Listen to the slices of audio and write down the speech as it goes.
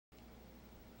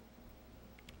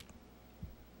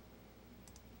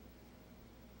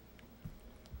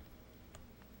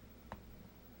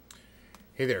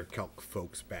Hey there, calc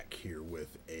folks, back here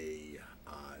with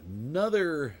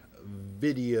another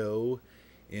video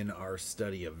in our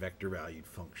study of vector valued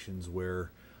functions where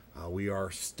we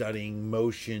are studying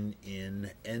motion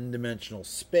in n-dimensional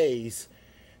space.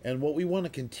 And what we want to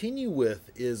continue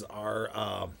with is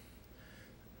our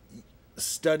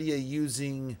study of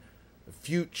using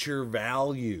future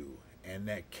value and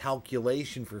that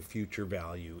calculation for future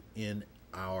value in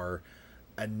our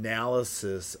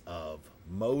analysis of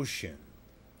motion.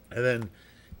 And then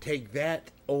take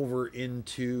that over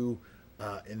into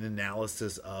an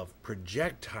analysis of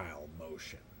projectile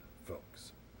motion,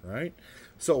 folks. Right?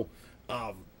 So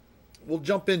we'll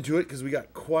jump into it because we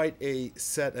got quite a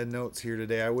set of notes here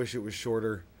today. I wish it was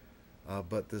shorter,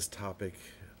 but this topic,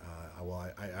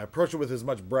 I approached it with as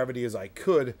much brevity as I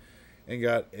could and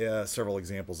got several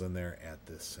examples in there at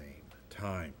the same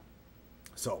time.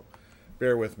 So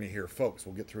bear with me here, folks.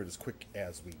 We'll get through it as quick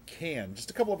as we can.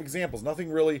 Just a couple of examples, nothing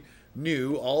really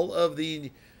new. All of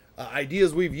the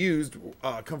ideas we've used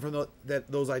come from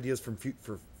those ideas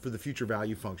for the future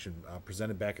value function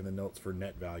presented back in the notes for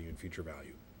net value and future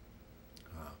value.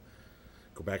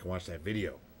 Go back and watch that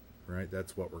video, right?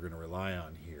 That's what we're going to rely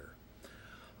on here.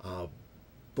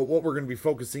 But what we're going to be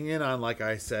focusing in on, like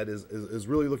I said, is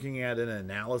really looking at an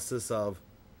analysis of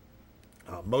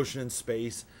motion in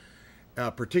space.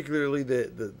 Particularly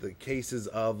the cases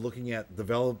of looking at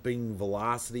developing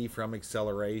velocity from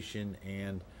acceleration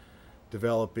and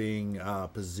developing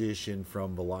position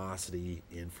from velocity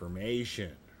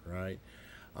information, right?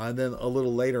 And then a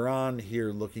little later on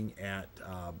here looking at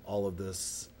all of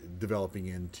this developing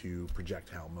into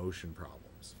projectile motion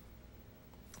problems.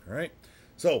 All right,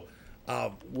 so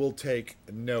we'll take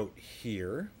note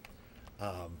here.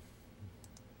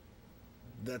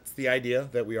 That's the idea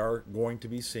that we are going to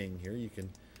be seeing here. You can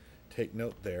take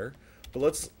note there. But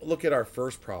let's look at our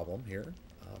first problem here.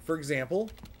 For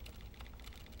example,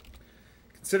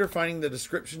 consider finding the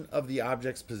description of the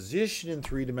object's position in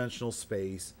three-dimensional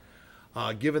space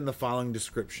given the following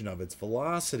description of its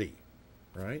velocity.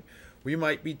 Right? We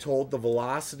might be told the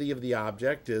velocity of the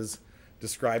object is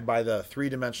described by the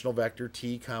three-dimensional vector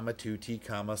t, comma 2t,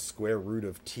 comma square root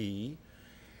of t.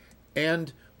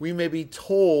 And we may be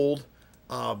told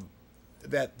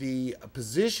that the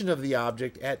position of the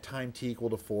object at time t equal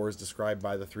to 4 is described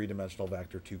by the three-dimensional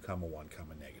vector 2, comma 1,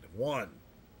 comma negative 1.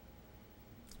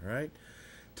 All right?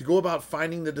 To go about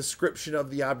finding the description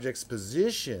of the object's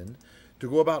position, to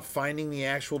go about finding the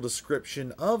actual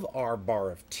description of r bar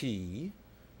of t,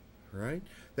 right,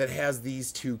 that has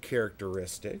these two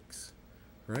characteristics,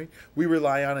 right, we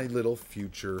rely on a little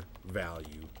future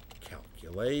value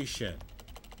calculation.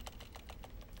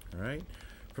 All right?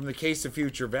 From the case of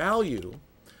future value,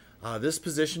 this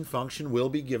position function will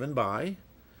be given by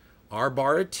r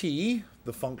bar of t,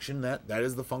 the function that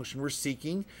is the function we're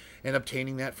seeking and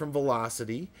obtaining that from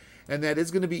velocity, and that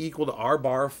is going to be equal to r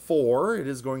bar of 4. It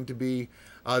is going to be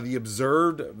the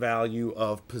observed value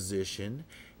of position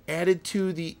added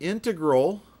to the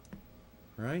integral,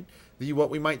 right? What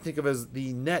we might think of as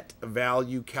the net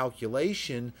value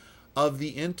calculation of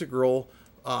the integral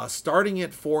starting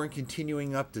at 4 and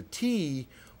continuing up to t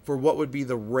for what would be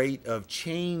the rate of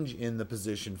change in the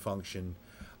position function,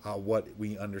 what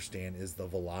we understand is the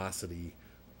velocity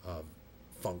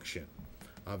function,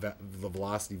 the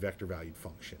velocity vector valued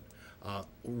function,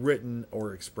 written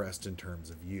or expressed in terms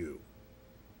of u.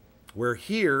 Where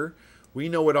here, we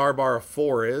know what r bar of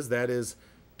 4 is, that is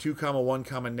 2, comma 1,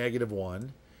 comma negative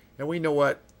 1, and we know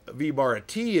what v bar of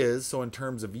t is, so in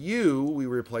terms of u, we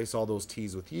replace all those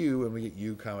t's with u, and we get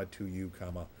u, comma 2u,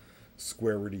 comma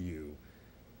square root of u,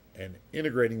 and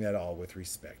integrating that all with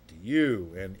respect to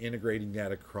u, and integrating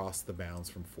that across the bounds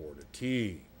from 4 to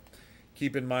t.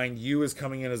 Keep in mind, u is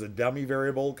coming in as a dummy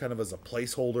variable, kind of as a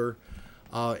placeholder,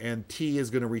 and t is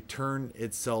going to return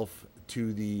itself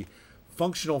to the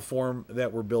functional form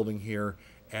that we're building here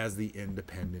as the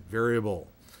independent variable.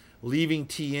 Leaving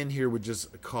t in here would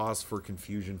just cause for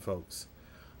confusion, folks,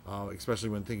 especially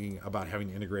when thinking about having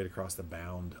to integrate across the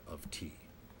bound of t.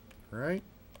 All right?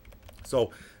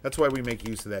 So that's why we make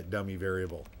use of that dummy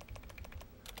variable,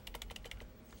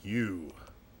 u.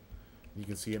 You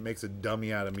can see it makes a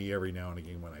dummy out of me every now and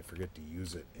again when I forget to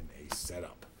use it in a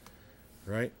setup.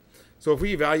 Right? So if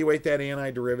we evaluate that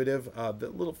antiderivative, the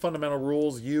little fundamental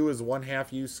rules, u is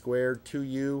 1/2 u squared,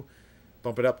 2u.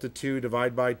 Bump it up to 2,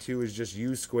 divide by 2 is just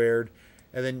u squared.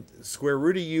 And then square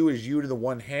root of u is u to the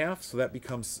 1/2, so that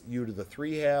becomes u to the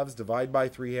 3/2. Divide by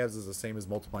 3/2 is the same as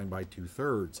multiplying by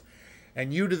 2/3.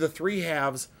 And u to the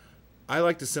 3/2, I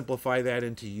like to simplify that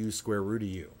into u square root of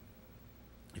u.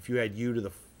 If you had u to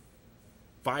the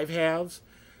 5/2,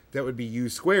 that would be u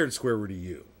squared square root of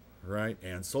u. right?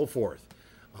 And so forth.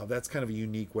 That's kind of a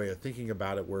unique way of thinking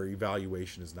about it where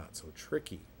evaluation is not so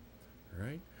tricky,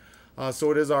 right?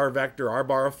 So it is our vector r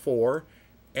bar of 4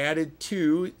 added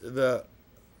to the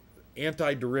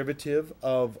antiderivative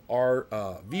of our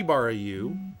v bar of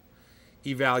u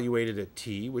evaluated at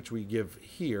t, which we give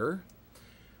here,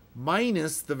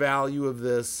 minus the value of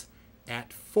this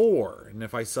at 4. And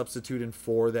if I substitute in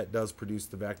 4, that does produce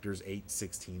the vectors 8,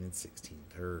 16, and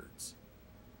 16/3.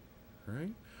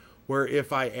 Right? Where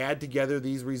if I add together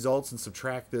these results and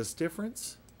subtract this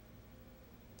difference,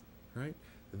 right,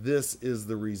 this is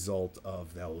the result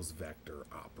of those vector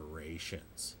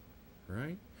operations.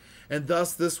 Right? And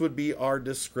thus this would be our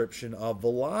description of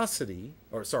velocity,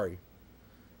 or sorry,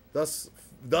 thus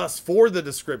for the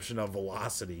description of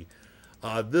velocity,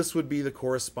 this would be the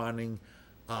corresponding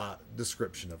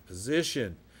description of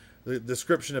position. The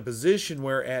description of position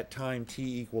where at time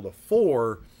t equal to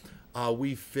 4,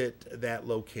 we fit that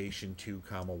location 2,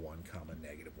 1,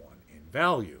 -1 in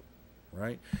value,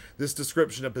 right? This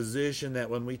description of position that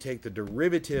when we take the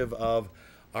derivative of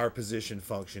our position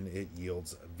function, it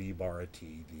yields v bar of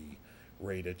t, the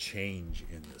rate of change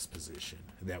in this position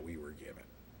that we were given.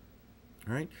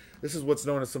 All right? This is what's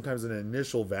known as sometimes an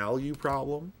initial value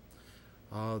problem.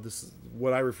 This is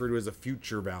what I refer to as a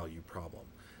future value problem.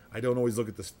 I don't always look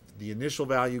at the initial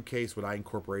value case. What I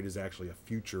incorporate is actually a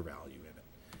future value in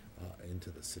it,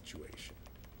 into the situation.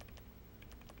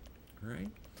 All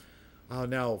right?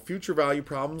 Now, future value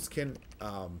problems can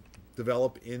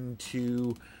develop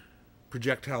into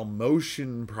projectile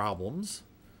motion problems.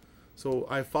 So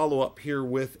I follow up here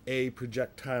with a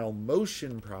projectile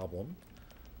motion problem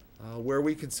where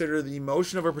we consider the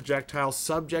motion of a projectile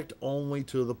subject only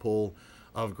to the pull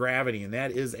of gravity. And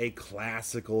that is a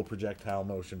classical projectile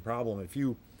motion problem. If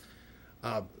you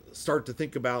start to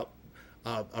think about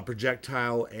a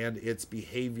projectile and its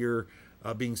behavior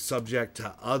being subject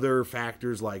to other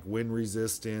factors like wind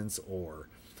resistance or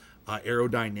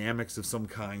aerodynamics of some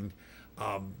kind,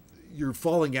 you're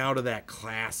falling out of that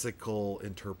classical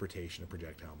interpretation of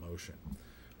projectile motion,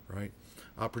 right?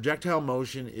 Projectile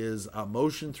motion is a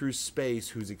motion through space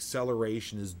whose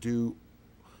acceleration is due,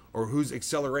 or whose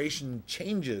acceleration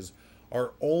changes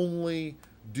are only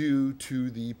due to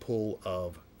the pull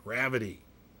of gravity,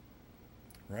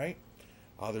 right?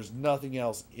 There's nothing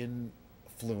else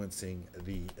influencing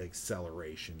the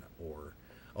acceleration or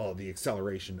the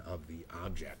acceleration of the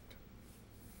object,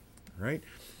 right?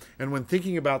 And when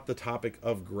thinking about the topic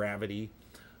of gravity,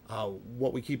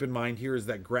 what we keep in mind here is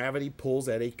that gravity pulls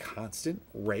at a constant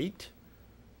rate,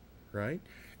 right?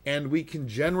 And we can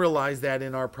generalize that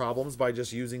in our problems by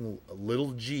just using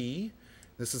little g.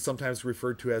 This is sometimes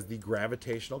referred to as the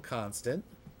gravitational constant,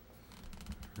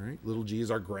 right? Little g is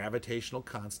our gravitational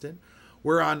constant.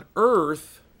 Where on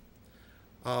Earth,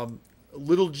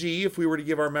 little g, if we were to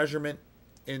give our measurement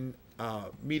in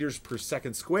meters per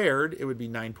second squared, it would be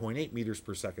 9.8 meters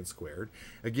per second squared.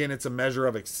 Again, it's a measure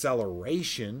of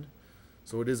acceleration,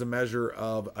 so it is a measure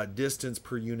of a distance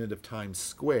per unit of time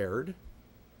squared,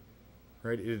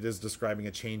 right? It is describing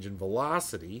a change in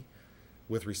velocity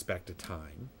with respect to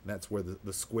time. That's where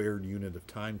the squared unit of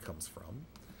time comes from.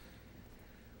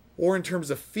 Or in terms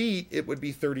of feet, it would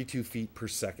be 32 feet per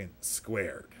second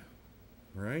squared.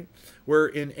 Right? Where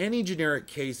in any generic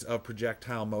case of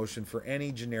projectile motion for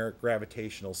any generic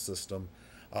gravitational system,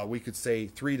 we could say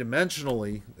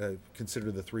three-dimensionally,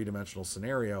 consider the three-dimensional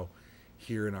scenario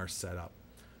here in our setup.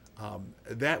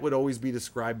 That would always be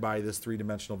described by this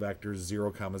three-dimensional vector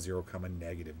 0, 0,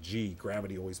 -g.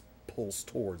 Gravity always pulls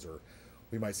towards, or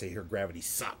we might say here gravity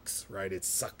sucks, right? It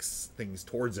sucks things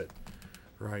towards it,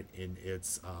 right, in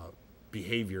its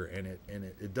behavior, and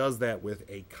it does that with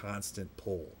a constant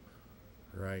pull,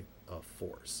 right, of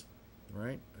force,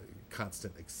 right,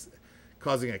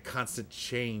 causing a constant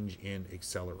change in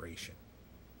acceleration,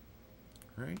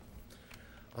 right?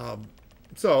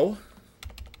 So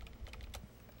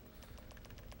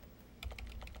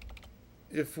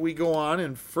if we go on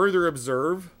and further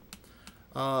observe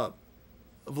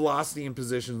velocity and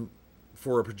position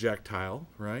for a projectile,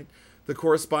 right, the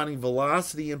corresponding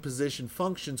velocity and position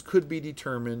functions could be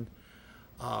determined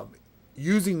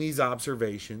using these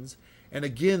observations. And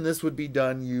again, this would be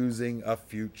done using a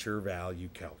future value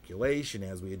calculation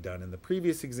as we had done in the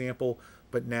previous example,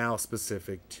 but now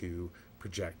specific to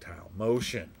projectile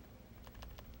motion.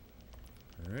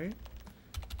 All right.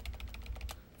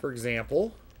 For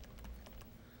example,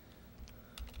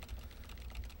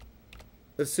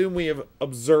 assume we have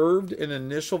observed an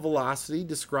initial velocity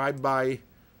described by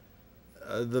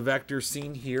the vector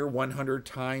seen here, 100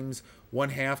 times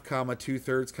 1/2,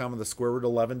 2/3, the square root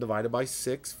 11 divided by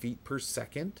 6 feet per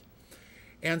second.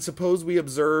 And suppose we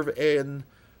observe a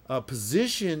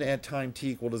position at time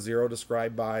t equal to 0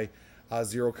 described by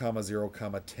 0,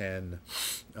 0, 10.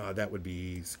 That would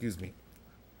be, excuse me.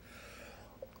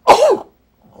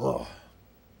 Oh.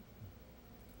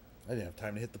 I didn't have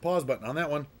time to hit the pause button on that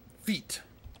one. Feet.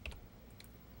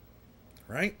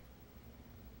 Right?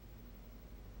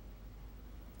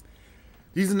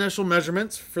 These initial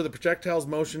measurements for the projectile's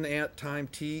motion at time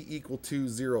t equal to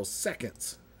 0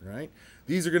 seconds. Right?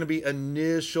 These are going to be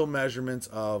initial measurements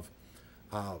of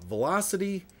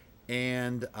velocity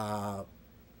and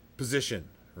position.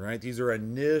 Right? These are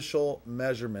initial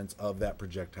measurements of that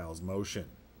projectile's motion.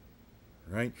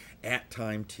 Right? At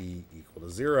time t equal to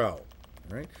 0.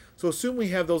 Right? So assume we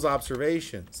have those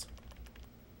observations.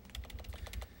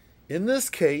 In this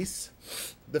case,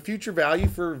 the future value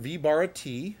for v bar of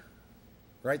t,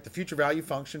 right? The future value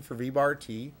function for v bar of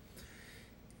t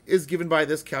is given by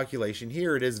this calculation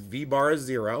here. It is v bar of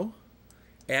 0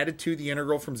 added to the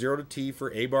integral from 0 to t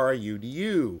for a bar of u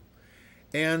du.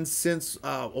 And since,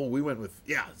 we went with,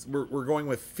 we're going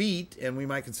with feet, and we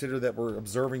might consider that we're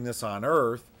observing this on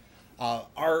Earth.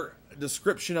 Our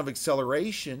description of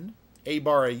acceleration, a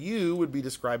bar of u, would be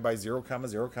described by 0,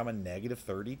 0, negative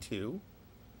 32,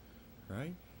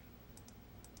 right?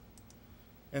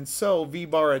 And so v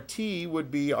bar of t would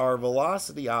be our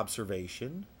velocity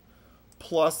observation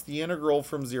plus the integral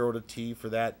from 0 to t for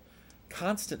that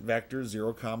constant vector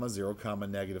 0, 0,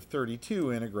 negative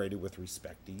 32 integrated with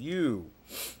respect to u.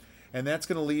 And that's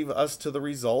going to leave us to the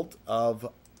result of,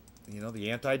 the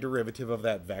antiderivative of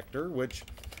that vector, which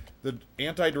the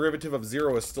antiderivative of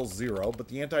 0 is still 0, but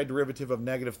the antiderivative of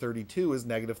negative 32 is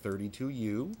negative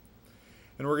 32u.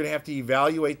 And we're going to have to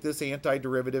evaluate this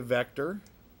antiderivative vector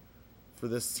for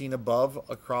this seen above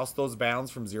across those bounds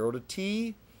from 0 to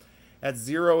t. At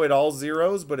 0, it all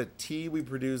zeros, but at t, we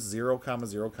produce 0,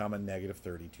 0, negative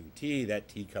 32t, that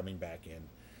t coming back in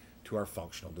to our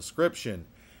functional description.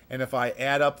 And if I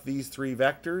add up these three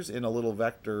vectors in a little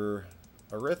vector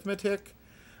arithmetic,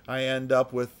 I end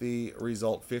up with the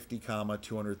result 50,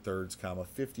 200 thirds,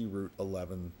 50 root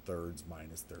 11 thirds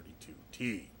minus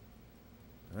 32t.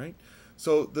 All right?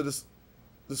 So the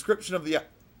description of the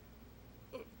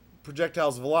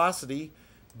projectile's velocity,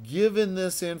 given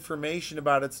this information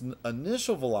about its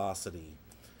initial velocity,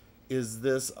 is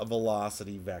this a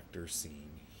velocity vector seen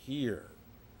here.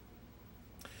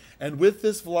 And with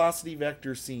this velocity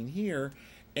vector seen here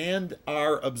and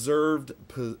our observed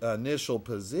initial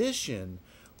position,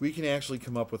 we can actually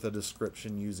come up with a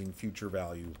description using future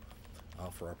value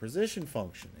for our position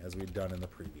function, as we've done in the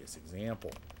previous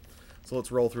example. So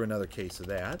let's roll through another case of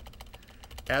that.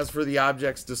 As for the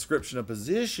object's description of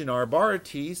position, r bar of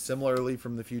t, similarly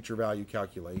from the future value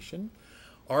calculation,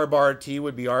 r bar of t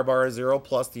would be r bar of 0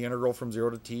 plus the integral from 0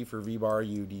 to t for v bar of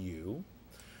u du.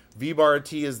 V bar of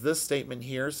t is this statement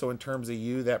here, so in terms of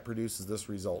u, that produces this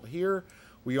result here.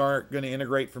 We aren't going to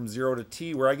integrate from 0 to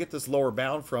t. Where I get this lower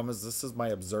bound from is this is my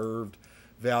observed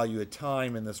value at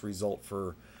time, and this result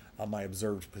for my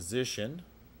observed position.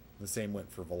 The same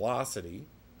went for velocity,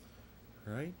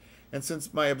 right? And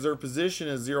since my observed position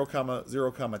is 0,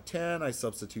 0, 10, I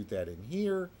substitute that in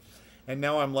here. And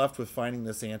now I'm left with finding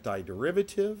this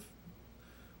antiderivative,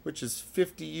 which is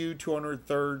 50u, 200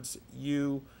 thirds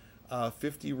u,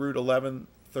 50 root 11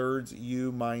 thirds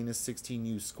u minus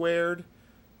 16u squared.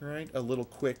 All right, a little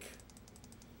quick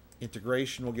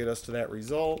integration will get us to that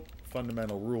result.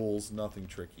 Fundamental rules, nothing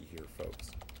tricky here,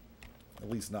 folks. At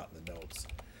least not in the notes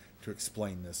to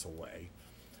explain this away.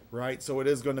 Right, so it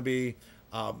is going to be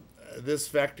this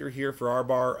vector here for r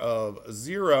bar of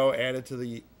 0 added to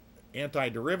the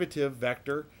antiderivative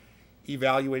vector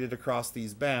evaluated across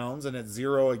these bounds. And at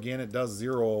 0, again, it does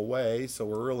 0 away, so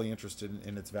we're really interested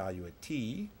in its value at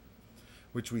t,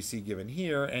 which we see given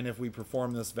here. And if we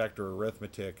perform this vector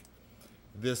arithmetic,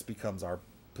 this becomes our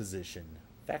position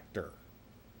vector.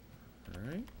 All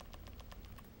right.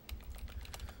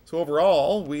 So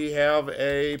overall, we have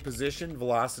a position,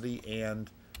 velocity, and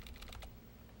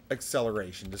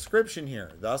acceleration description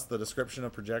here. Thus, the description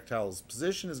of projectile's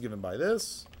position is given by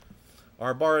this,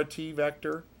 r bar of t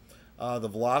vector. The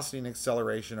velocity and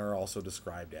acceleration are also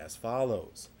described as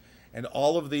follows. And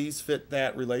all of these fit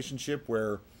that relationship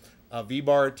where v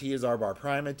bar of t is r bar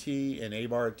prime of t, and a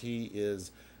bar of t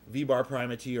is v bar prime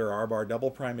of t or r bar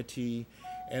double prime of t.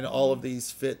 And all of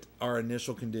these fit our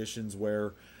initial conditions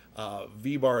where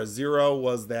v bar of 0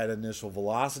 was that initial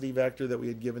velocity vector that we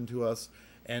had given to us,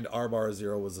 and r bar of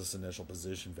 0 was this initial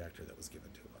position vector that was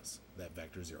given to us, that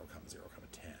vector 0, 0,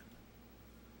 10.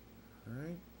 All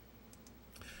right.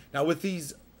 Now with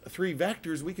these three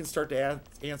vectors, we can start to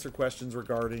answer questions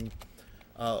regarding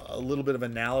a little bit of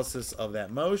analysis of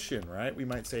that motion, right? We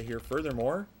might say here,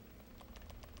 furthermore,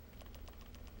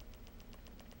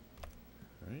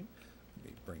 right? Let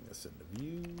me bring this into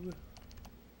view.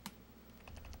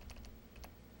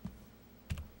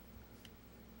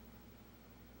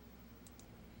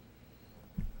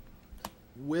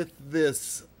 With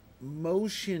this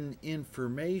motion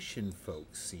information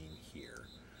folks seen here,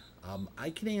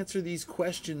 I can answer these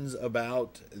questions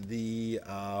about the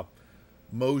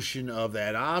motion of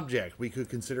that object. We could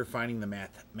consider finding the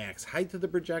max height of the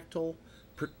projectile,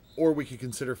 or we could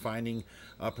consider finding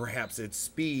perhaps its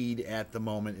speed at the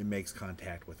moment it makes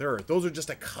contact with Earth. Those are just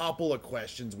a couple of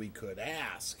questions we could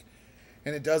ask.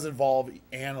 And it does involve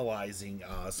analyzing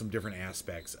some different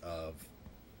aspects of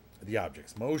the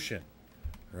object's motion.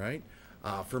 Right?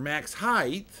 For max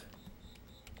height,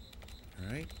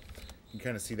 right, you can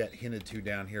kind of see that hinted to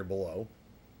down here below.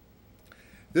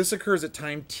 This occurs at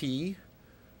time t,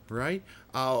 right,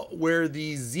 where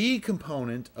the z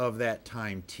component of that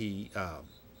time t,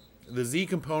 the z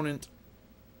component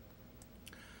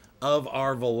of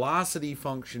our velocity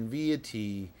function via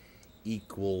t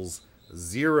equals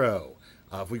 0.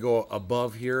 If we go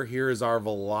above here, here is our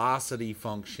velocity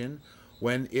function.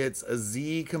 When it's a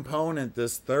z component,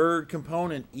 this third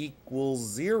component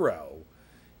equals 0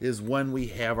 is when we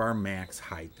have our max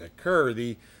height occur.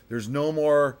 There's no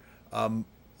more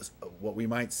what we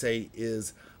might say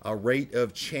is a rate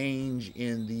of change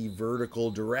in the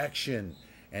vertical direction,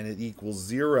 and it equals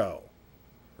 0,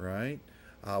 right?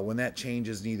 When that change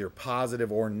is neither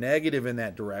positive or negative in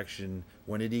that direction,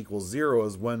 when it equals 0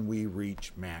 is when we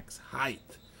reach max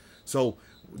height. So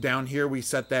down here we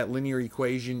set that linear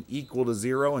equation equal to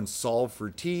 0 and solve for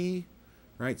t,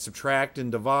 right? Subtract and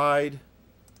divide,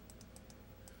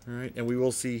 all right? And we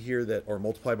will see here that, or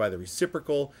multiply by the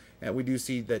reciprocal, and we do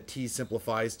see that t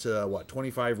simplifies to what,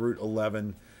 25 root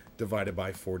 11 divided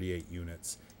by 48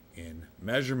 units in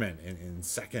measurement, in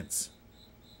seconds,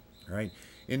 right?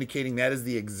 Indicating that is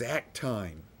the exact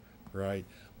time, right,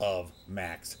 of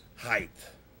max height,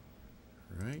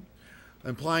 right?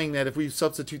 Implying that if we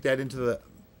substitute that into the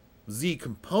z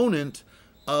component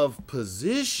of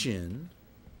position,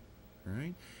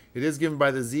 right, it is given by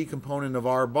the z component of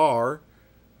r bar.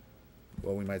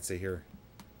 Well, we might say here,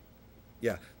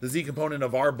 yeah, the z component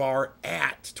of r bar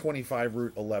at 25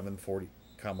 root 11 40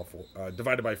 comma 4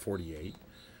 divided by 48,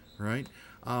 right?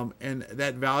 And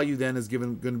that value then is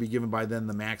going to be given by then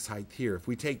the max height here. If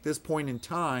we take this point in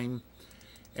time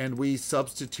and we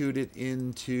substitute it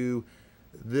into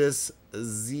this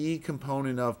z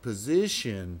component of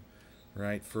position,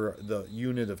 right, for the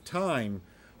unit of time,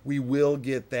 we will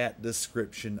get that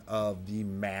description of the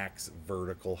max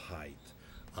vertical height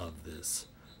of this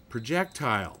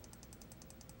projectile.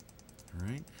 All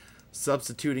right,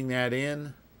 substituting that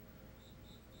in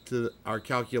to our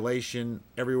calculation,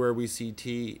 everywhere we see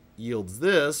t yields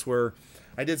this, where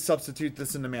I did substitute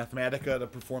this into Mathematica to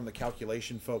perform the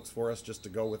calculation, folks, for us, just to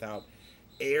go without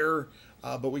error,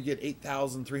 but we get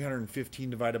 8,315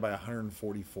 divided by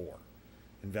 144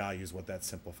 in values, what that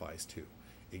simplifies to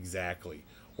exactly,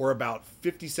 or about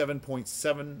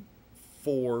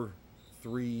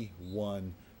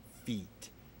 57.7431 feet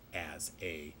as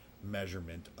a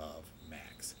measurement of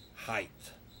max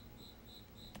height.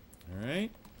 All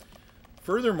right.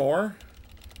 Furthermore,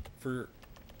 for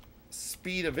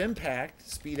speed of impact,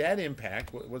 speed at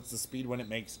impact, what's the speed when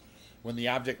the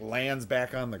object lands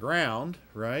back on the ground,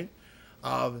 right?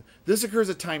 This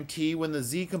occurs at time t when the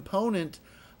z component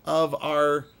of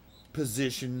our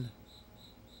position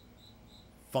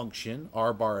function,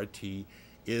 r bar at t,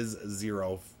 is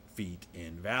 0 feet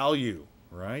in value,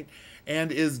 right?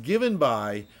 And is given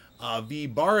by v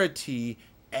bar at t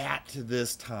at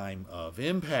this time of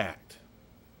impact,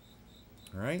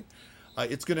 all right?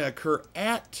 It's going to occur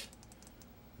at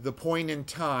the point in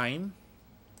time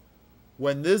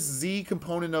when this z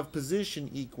component of position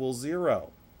equals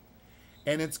 0.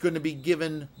 And it's going to be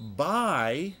given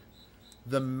by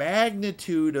the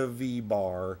magnitude of v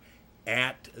bar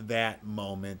at that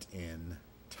moment in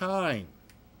time.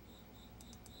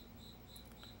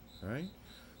 All right?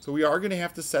 So we are going to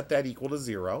have to set that equal to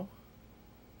 0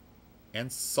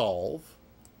 and solve.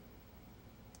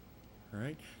 All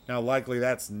right? Now, likely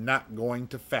that's not going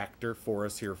to factor for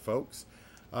us here, folks.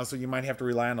 So you might have to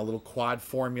rely on a little quad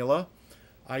formula.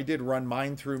 I did run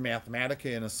mine through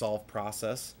Mathematica in a solve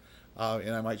process,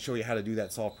 and I might show you how to do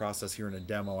that solve process here in a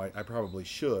demo. I probably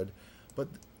should. But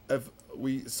if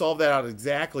we solve that out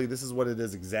exactly, this is what it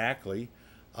is exactly.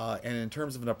 And in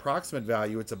terms of an approximate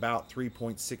value, it's about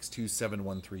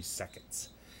 3.62713 seconds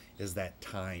is that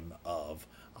time of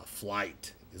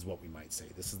flight is what we might say.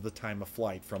 This is the time of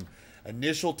flight. From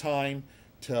initial time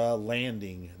to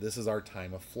landing, this is our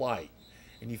time of flight.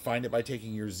 And you find it by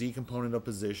taking your z component of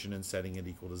position and setting it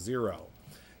equal to 0.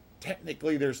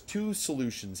 Technically, there's two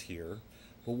solutions here,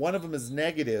 but one of them is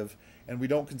negative, and we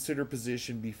don't consider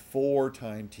position before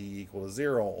time t equal to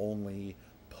 0, only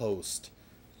post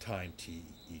time t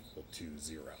equal to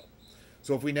 0.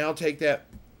 So if we now take that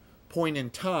point in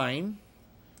time,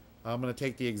 I'm going to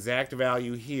take the exact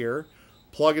value here,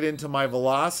 plug it into my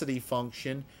velocity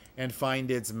function, and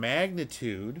find its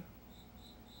magnitude.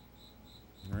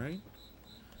 All right?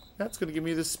 That's going to give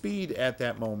me the speed at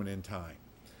that moment in time.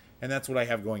 And that's what I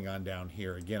have going on down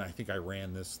here. Again, I think I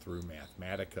ran this through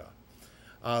Mathematica.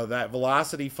 That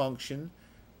velocity function,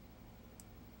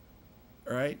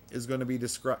 right, is going to be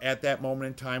described at that moment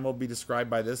in time will be described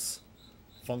by this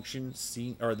function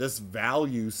seen, or this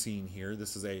value seen here.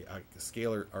 This is a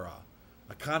scalar, or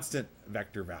a constant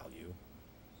vector value,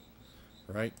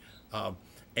 right?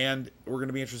 And we're going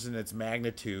to be interested in its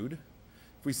magnitude.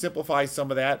 If we simplify some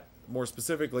of that, more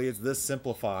specifically, it's this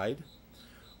simplified,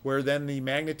 where then the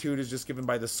magnitude is just given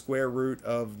by the square root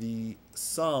of the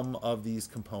sum of these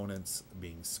components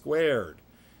being squared.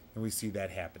 And we see that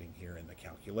happening here in the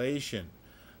calculation.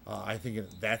 I think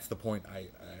that's the point.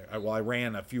 I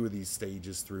ran a few of these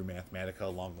stages through Mathematica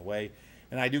along the way,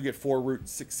 and I do get 4 root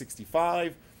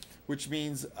 665, which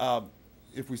means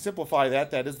if we simplify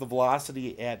that, that is the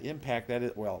velocity at impact. That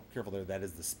is, well, careful there, that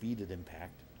is the speed at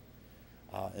impact.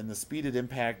 And the speed at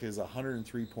impact is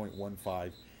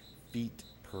 103.15 feet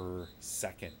per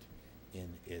second in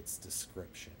its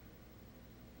description.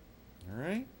 All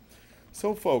right.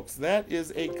 So, folks, that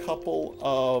is a couple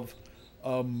of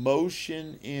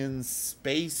motion in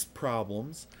space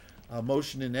problems,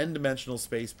 motion in n-dimensional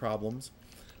space problems,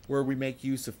 where we make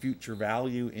use of future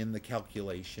value in the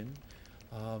calculation.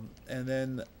 And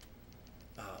then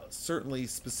certainly,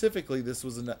 specifically, this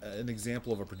was an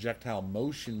example of a projectile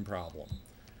motion problem.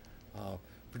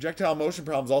 Projectile motion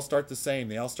problems all start the same.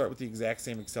 They all start with the exact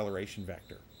same acceleration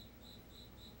vector.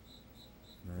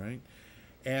 All right?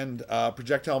 And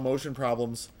projectile motion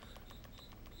problems,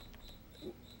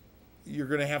 you're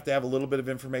going to have a little bit of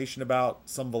information about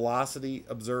some velocity,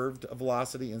 observed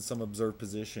velocity, and some observed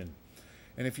position.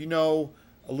 And if you know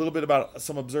a little bit about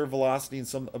some observed velocity and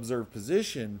some observed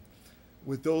position,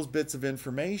 with those bits of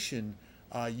information,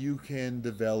 you can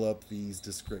develop these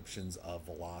descriptions of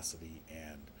velocity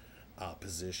and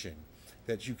position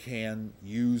that you can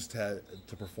use to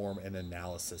perform an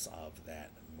analysis of that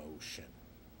motion,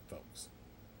 folks.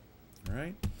 All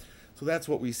right? So that's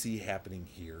what we see happening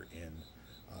here in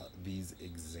these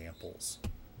examples.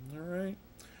 All right?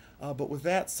 But with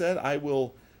that said, I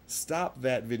will stop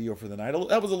that video for the night.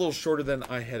 That was a little shorter than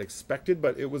I had expected,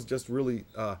 but it was just really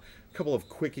a couple of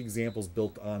quick examples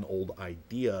built on old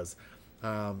ideas.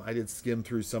 I did skim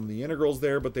through some of the integrals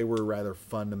there, but they were rather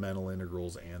fundamental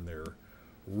integrals and their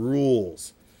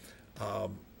rules.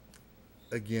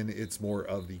 Again, it's more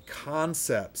of the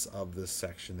concepts of this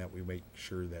section that we make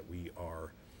sure that we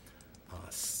are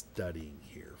studying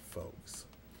here, folks.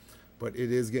 But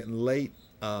it is getting late.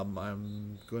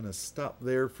 I'm going to stop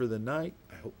there for the night.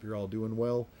 I hope you're all doing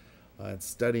well and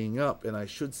studying up, and I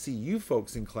should see you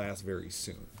folks in class very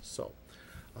soon. So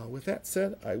with that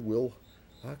said, I will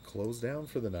close down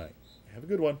for the night. Have a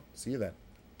good one. See you then.